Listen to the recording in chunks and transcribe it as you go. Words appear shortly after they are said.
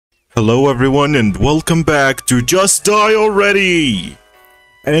Hello everyone and welcome back to Just Die Already!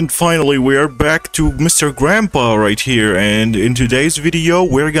 And finally we are back to Mr. Grandpa right here, and in today's video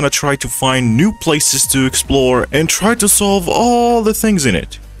we're gonna try to find new places to explore and try to solve all the things in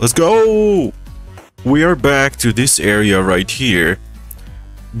it. Let's go! We are back to this area right here,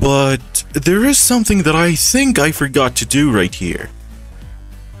 but there is something that I think I forgot to do right here.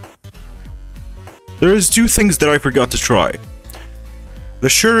 There is two things that I forgot to try. The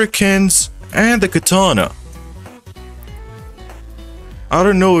shurikens and the katana. I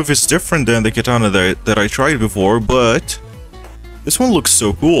don't know if it's different than the katana that I tried before, but this one looks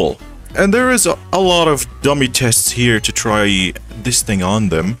so cool. And there is a lot of dummy tests here to try this thing on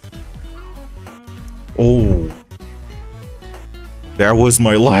them. Oh. That was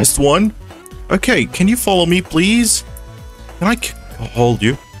my last one. Okay, can you follow me, please? Can I hold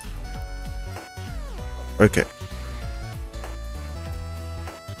you? Okay.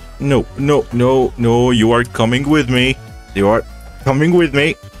 No, you are coming with me. You are coming with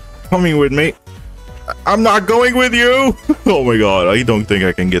me. Coming with me. I'm not going with you! Oh my god, I don't think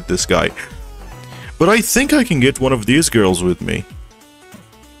I can get this guy. But I think I can get one of these girls with me.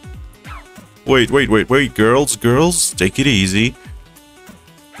 Wait, girls, take it easy.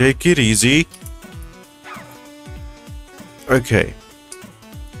 Take it easy. Okay.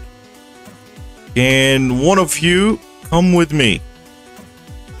 Can one of you come with me?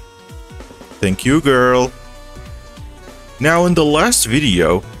 Thank you, girl. Now, in the last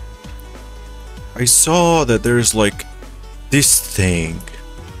video, I saw that there's like this thing.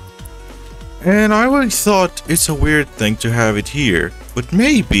 And I always thought it's a weird thing to have it here, but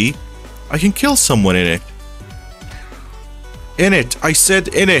maybe I can kill someone in it. In it! I said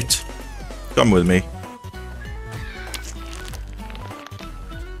in it! Come with me.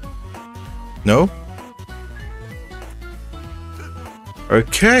 No?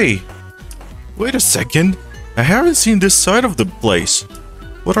 Okay. Wait a second. I haven't seen this side of the place.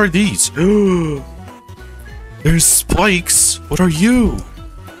 What are these? There's spikes. What are you?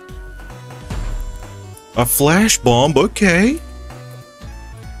 A flash bomb. Okay.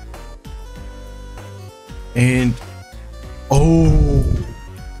 And... oh.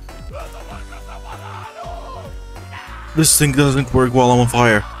 This thing doesn't work while I'm on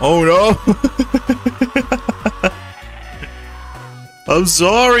fire. Oh no. I'm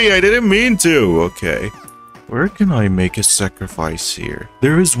sorry, I didn't mean to. Okay. Where can I make a sacrifice here?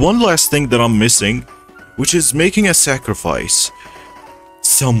 There is one last thing that I'm missing, which is making a sacrifice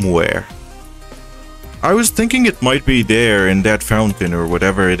somewhere. I was thinking it might be there in that fountain or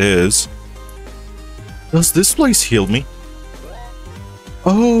whatever it is. Does this place heal me?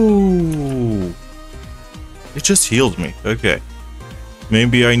 Oh. It just healed me. Okay.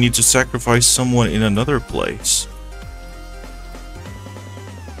 Maybe I need to sacrifice someone in another place.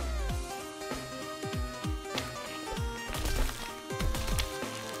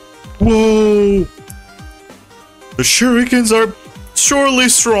 Whoa! The shurikens are surely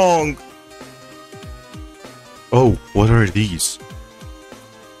strong! Oh, what are these?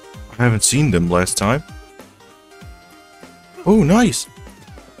 I haven't seen them last time. Oh, nice!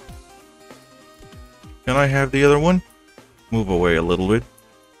 Can I have the other one? Move away a little bit.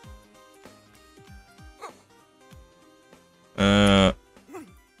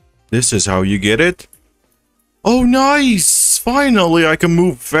 This is how you get it? Oh, nice! Finally, I can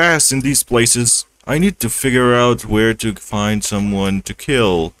move fast in these places. I need to figure out where to find someone to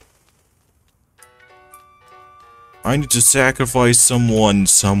kill. I need to sacrifice someone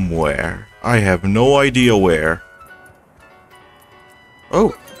somewhere. I have no idea where.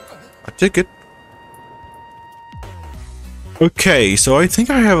 Oh, a ticket. Okay, so I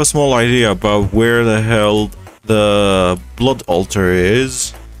think I have a small idea about where the hell the blood altar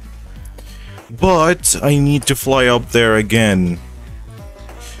is. But I need to fly up there again.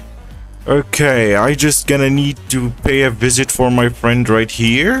 Okay, I just gonna need to pay a visit for my friend right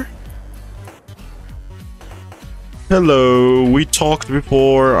here. Hello, we talked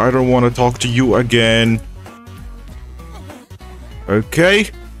before. I don't want to talk to you again. Okay,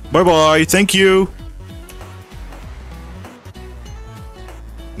 bye-bye, thank you.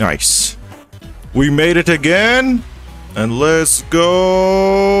 Nice. We made it again. And let's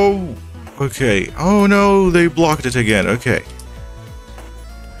go. Okay. Oh no, they blocked it again. Okay.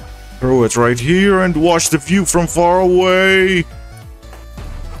 Throw it right here and watch the view from far away.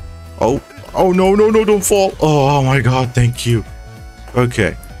 Oh. Oh no, don't fall. Oh my god, thank you.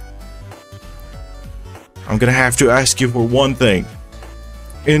 Okay. I'm gonna have to ask you for one thing.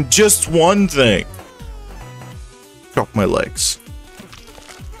 And just one thing. Chop my legs.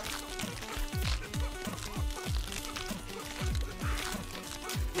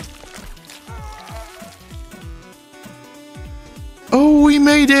 Oh, we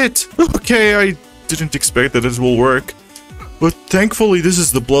made it! Okay, I didn't expect that this will work. But thankfully, this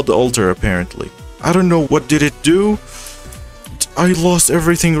is the blood altar, apparently. I don't know what did it do. I lost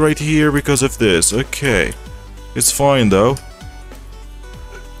everything right here because of this. Okay. It's fine, though.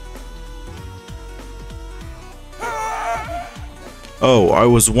 Oh, I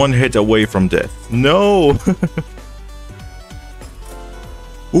was one hit away from death. No!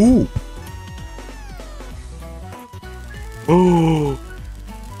 Ooh! Oh!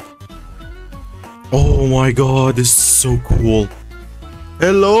 Oh my god, this is so cool.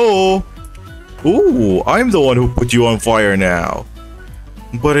 Hello! Ooh, I'm the one who put you on fire now.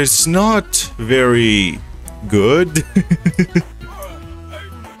 But it's not very good.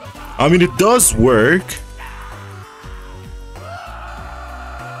 I mean, it does work.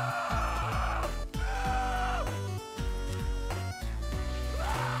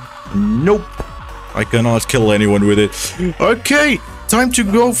 Nope. I cannot kill anyone with it. Okay, time to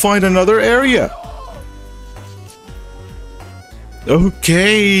go find another area.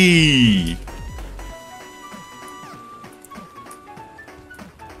 Okay.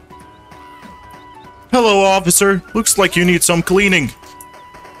 Hello, officer. Looks like you need some cleaning.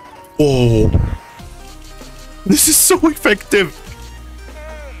 Oh. This is so effective.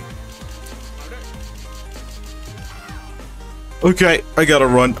 Okay, I gotta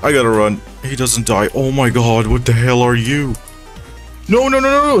run. He doesn't die. Oh my god, what the hell are you? No, no,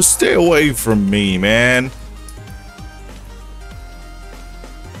 no, no, no. Stay away from me, man.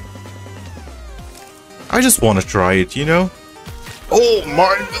 I just want to try it, you know? Oh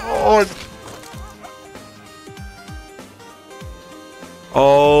my god.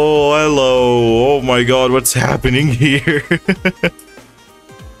 Oh, hello. Oh my god, what's happening here?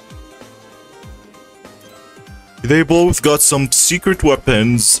 They both got some secret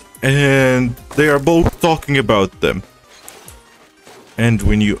weapons, and they are both talking about them. And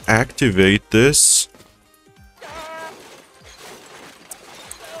when you activate this...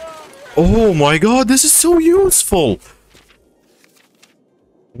 Oh my god, this is so useful!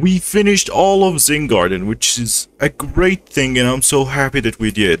 We finished all of Zingarden, which is a great thing, and I'm so happy that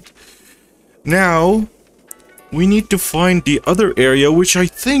we did. Now, we need to find the other area, which I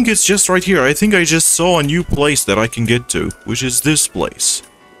think is just right here. I think I just saw a new place that I can get to, which is this place.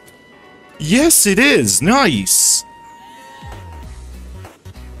 Yes, it is! Nice!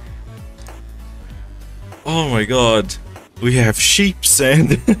 Oh my god. We have sheeps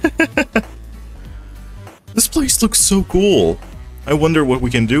and... This place looks so cool. I wonder what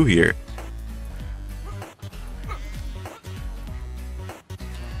we can do here.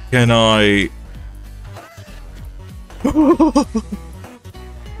 Can I...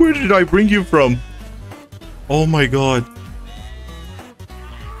 Where did I bring you from? Oh my god.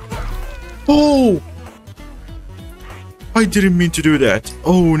 Oh! I didn't mean to do that.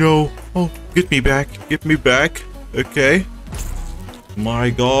 Oh no. Oh, get me back. Get me back. Okay. My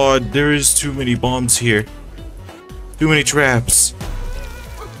god, there is too many bombs here. Too many traps.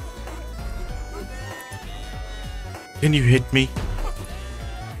 Can you hit me?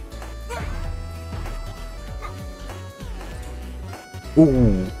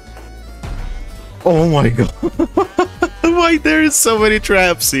 Ooh. Oh my god. Why there is so many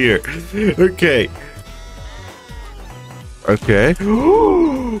traps here? Okay. Okay.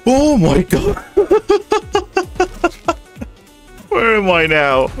 Oh my god. Where am I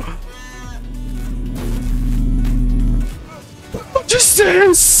now? What is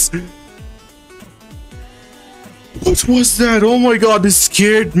this? What was that? Oh my god, this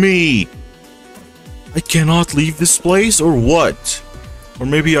scared me. I cannot leave this place or what? Or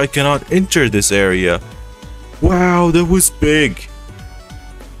maybe I cannot enter this area. Wow, that was big.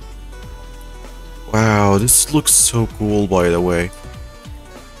 Wow, this looks so cool, by the way.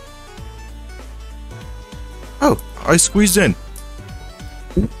 Oh, I squeezed in.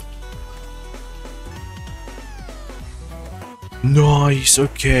 Nice,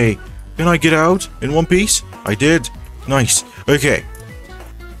 okay. Can I get out in one piece? I did. Nice. Okay.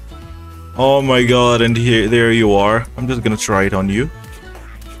 Oh my god, and here, there you are. I'm just gonna try it on you.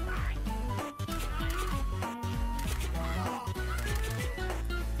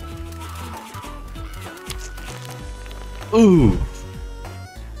 Ooh.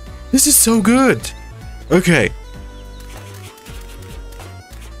 This is so good. Okay.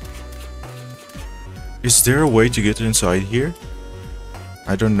 Is there a way to get inside here?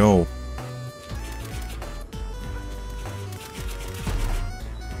 I don't know.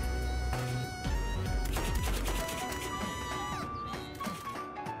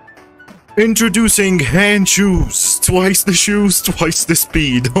 Introducing hand shoes. Twice the shoes, twice the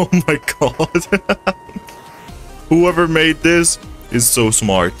speed. Oh my god. Whoever made this, is so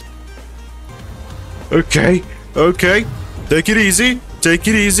smart. Okay, okay. Take it easy. Take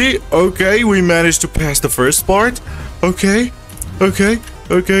it easy. Okay, we managed to pass the first part. Okay, okay,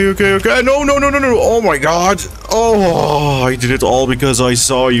 okay, okay, okay. No, no, no, no, no. Oh my god. Oh, I did it all because I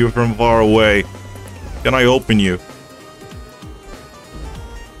saw you from far away. Can I open you?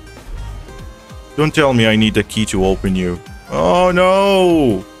 Don't tell me I need the key to open you. Oh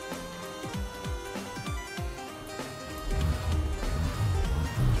no!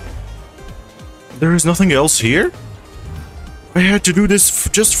 There is nothing else here? I had to do this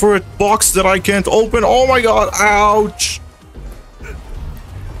just for a box that I can't open. Oh my god, ouch!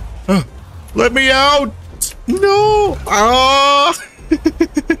 Let me out! No! Ah!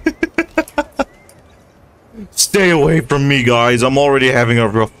 Stay away from me, guys. I'm already having a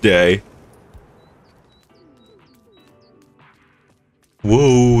rough day.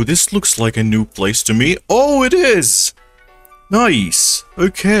 Whoa, this looks like a new place to me. Oh, it is! Nice.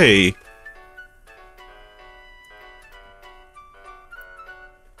 Okay.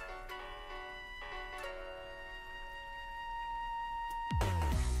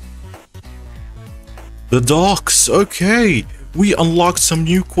 The docks. Okay. We unlocked some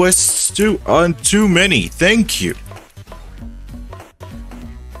new quests too. Too many. Thank you.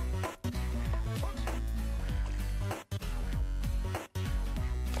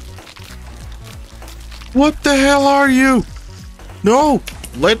 What the hell are you? No!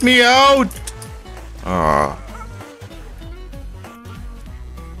 Let me out!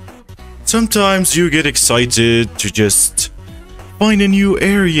 Sometimes you get excited to just find a new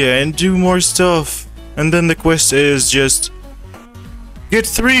area and do more stuff. And then the quest is just get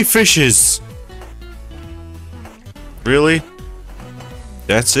 3 fishes. Really?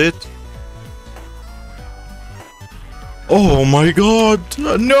 That's it? Oh my god!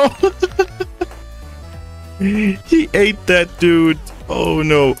 No! He ate that dude. Oh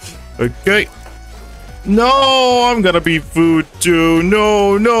no. Okay. No, I'm gonna be food too.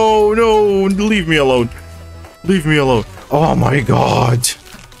 No, no, no. Leave me alone. Leave me alone. Oh my god.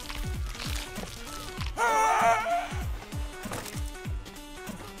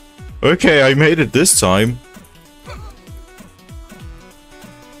 Okay, I made it this time.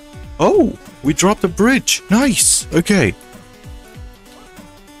 Oh, we dropped a bridge. Nice. Okay.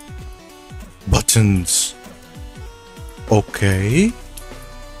 Buttons. Okay.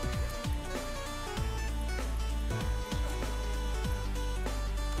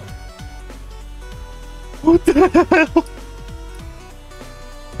 What the hell?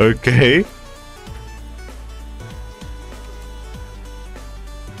 Okay.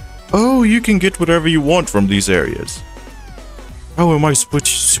 Oh, you can get whatever you want from these areas. How am I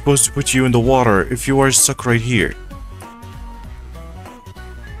supposed to put you in the water if you are stuck right here?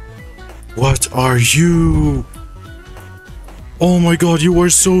 What are you? Oh my god, you are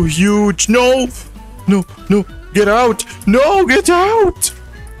so huge. No! No, no, get out! No, get out!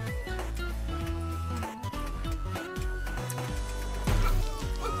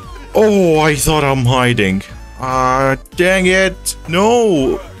 Oh, I thought I'm hiding. Dang it.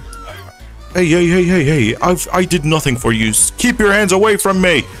 No. Hey, hey, hey, hey, hey. I did nothing for you. Keep your hands away from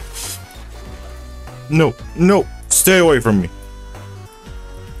me. No, no. Stay away from me.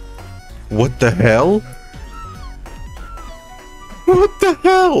 What the hell? What the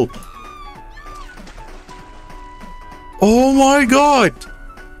hell? Oh my god.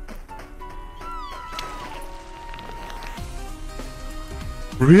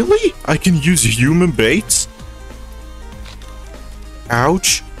 Really? I can use human baits?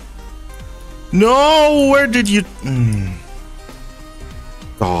 Ouch. No, where did you...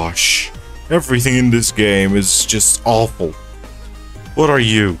 Gosh. Everything in this game is just awful. What are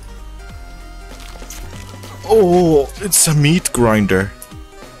you? Oh, it's a meat grinder.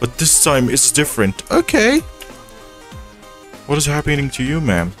 But this time it's different. Okay. What is happening to you,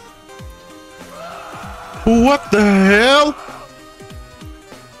 ma'am? What the hell?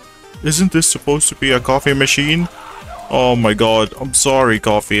 Isn't this supposed to be a coffee machine? Oh my god, I'm sorry,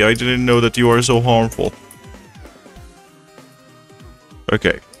 coffee. I didn't know that you are so harmful.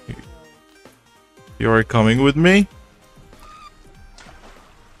 Okay. You are coming with me?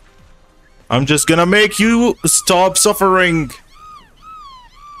 I'm just gonna make you stop suffering.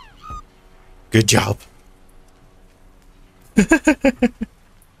 Good job.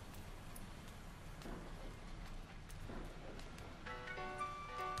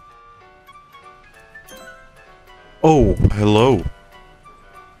 Oh, hello.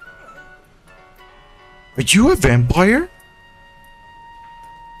 Are you a vampire?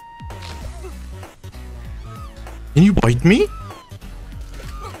 Can you bite me?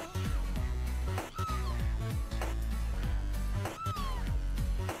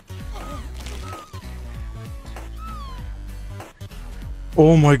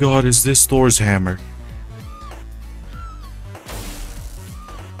 Oh my god, is this Thor's hammer?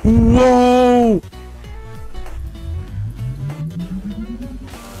 Whoa!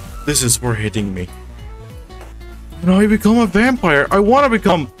 This is for hitting me. Can I become a vampire? I want to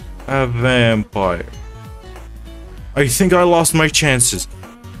become a vampire. I think I lost my chances.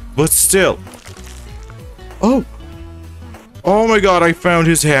 But still. Oh! Oh my god, I found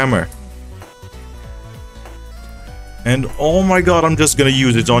his hammer. And oh my god, I'm just gonna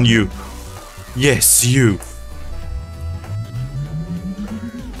use it on you. Yes, you.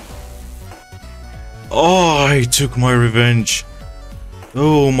 Oh, I took my revenge.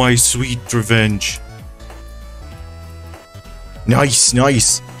 Oh, my sweet revenge. Nice,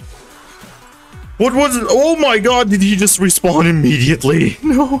 nice. What was it? Oh my god, did he just respawn immediately?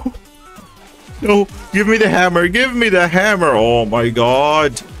 No. No, give me the hammer. Give me the hammer. Oh my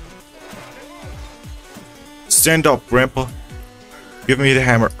god. Stand up, Grandpa. Give me the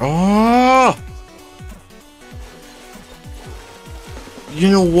hammer. Oh! You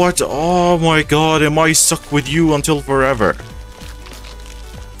know what? Oh my god, am I stuck with you until forever?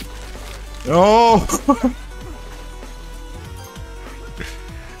 Oh!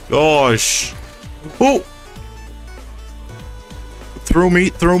 Gosh. Oh! Throw me,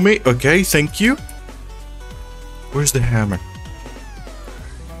 throw me. Okay, thank you. Where's the hammer?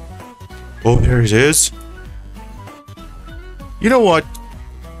 Oh, there it is. You know what?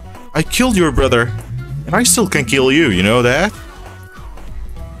 I killed your brother, and I still can kill you, you know that?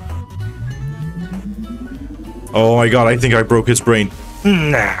 Oh my god, I think I broke his brain.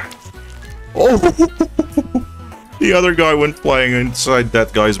 Nah. Oh! The other guy went flying inside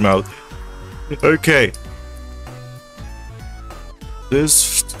that guy's mouth. Okay.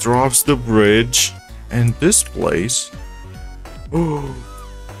 This drops the bridge, and this place... Oh,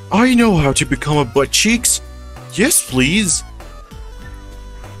 I know how to become a butt cheeks. Yes, please.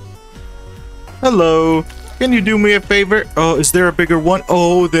 Hello. Can you do me a favor? Oh, is there a bigger one?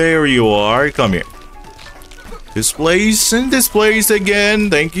 Oh, there you are. Come here. This place and this place again.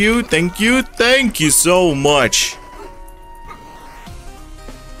 Thank you, thank you, thank you so much.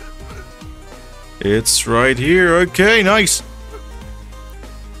 It's right here. Okay, nice.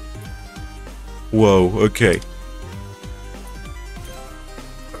 Whoa, okay.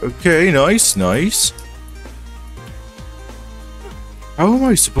 Okay, nice, nice. How am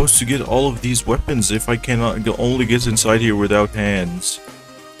I supposed to get all of these weapons if I cannot only get inside here without hands?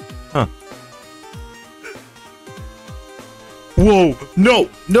 Huh. Whoa, no,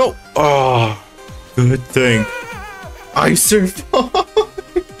 no. Ah, oh, good thing. I survived.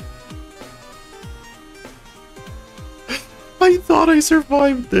 I thought I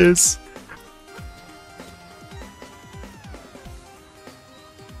survived this.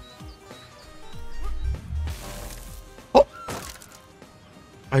 Oh.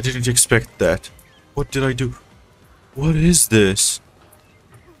 I didn't expect that. What did I do? What is this?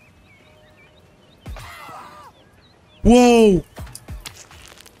 Whoa!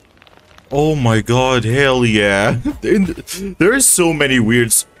 Oh my god, hell yeah. There's so many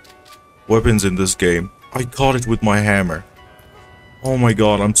weird weapons in this game. I caught it with my hammer. Oh my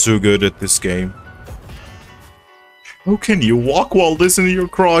god, I'm so good at this game. How can you walk while this in your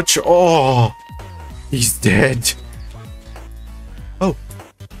crotch? Oh, he's dead. Oh.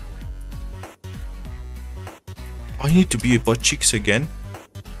 I need to be a butt cheeks again.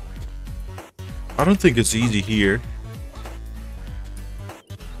 I don't think it's easy here.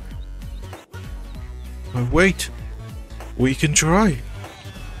 Wait, we can try.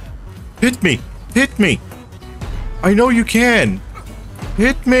 Hit me! Hit me! I know you can!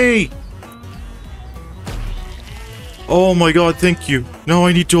 Hit me! Oh my god, thank you. Now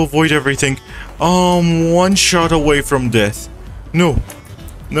I need to avoid everything. One shot away from death. No.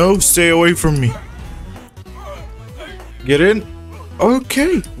 No, stay away from me. Get in.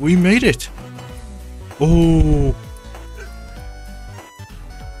 Okay, we made it. Oh.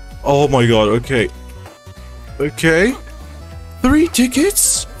 Oh my god, okay. Okay. 3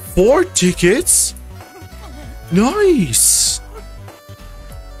 tickets? 4 tickets? Nice.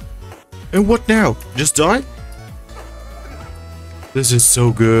 And what now? Just die? This is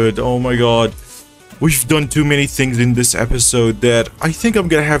so good. Oh my god. We've done too many things in this episode that I think I'm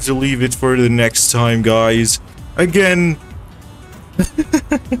gonna have to leave it for the next time, guys. Again,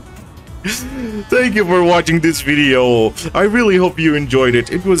 thank you for watching this video. I really hope you enjoyed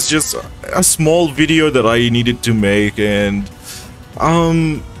it. It was just a small video that I needed to make, and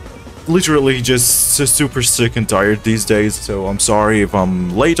literally just super sick and tired these days, so I'm sorry if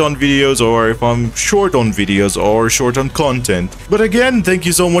I'm late on videos or if I'm short on videos or short on content. But again, thank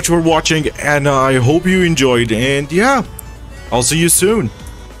you so much for watching, and I hope you enjoyed, and yeah, I'll see you soon.